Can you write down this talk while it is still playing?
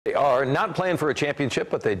are not playing for a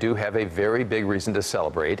championship, but they do have a very big reason to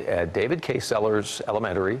celebrate at David K. Sellers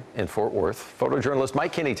Elementary in Fort Worth. Photojournalist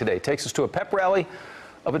Mike Kinney today takes us to a pep rally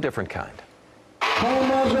of a different kind.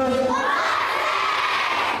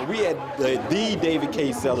 We at the David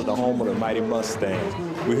K. Sellers, the home of the Mighty Mustangs.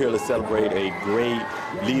 We're here to celebrate a great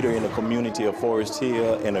leader in the community of Forest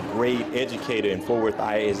Hill and a great educator in Fort Worth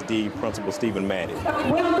ISD, Principal Steven Mattic.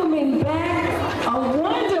 Welcoming back a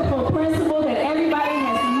wonderful principal that everybody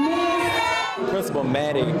has missed. Principal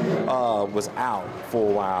Mattic was out for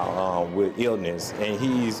a while with illness, and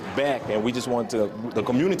he's back, and we just the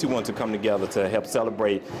community wants to come together to help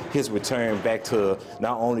celebrate his return back to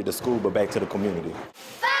not only the school, but back to the community.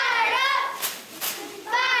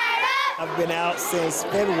 I've been out since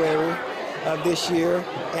February of this year,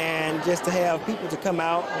 and just to have people to come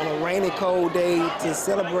out on a rainy, cold day to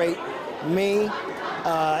celebrate me,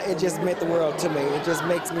 it just meant the world to me. It just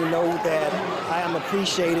makes me know that I am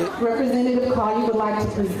appreciated. Representative Collier would like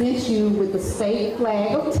to present you with the state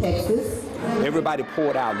flag of Texas. Everybody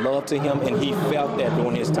poured out love to him, and he felt that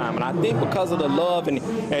during his time. And I think because of the love, and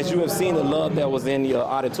as you have seen the love that was in the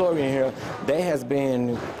auditorium here, that has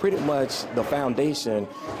been pretty much the foundation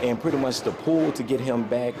and pretty much the pull to get him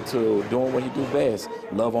back to doing what he do best,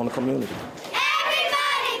 love on the community.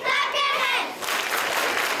 Everybody clap your hands!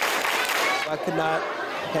 I could not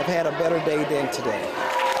have had a better day than today.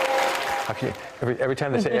 Okay. Every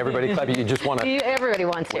time they say everybody clap, you just want to. Everybody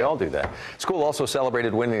wants to. We all do that. School also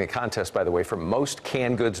celebrated winning the contest, by the way, for most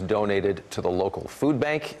canned goods donated to the local food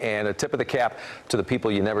bank. And a tip of the cap to the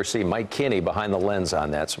people you never see, Mike Kinney behind the lens on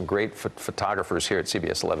that. Some great photographers here at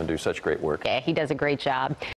CBS 11 do such great work. Yeah, he does a great job.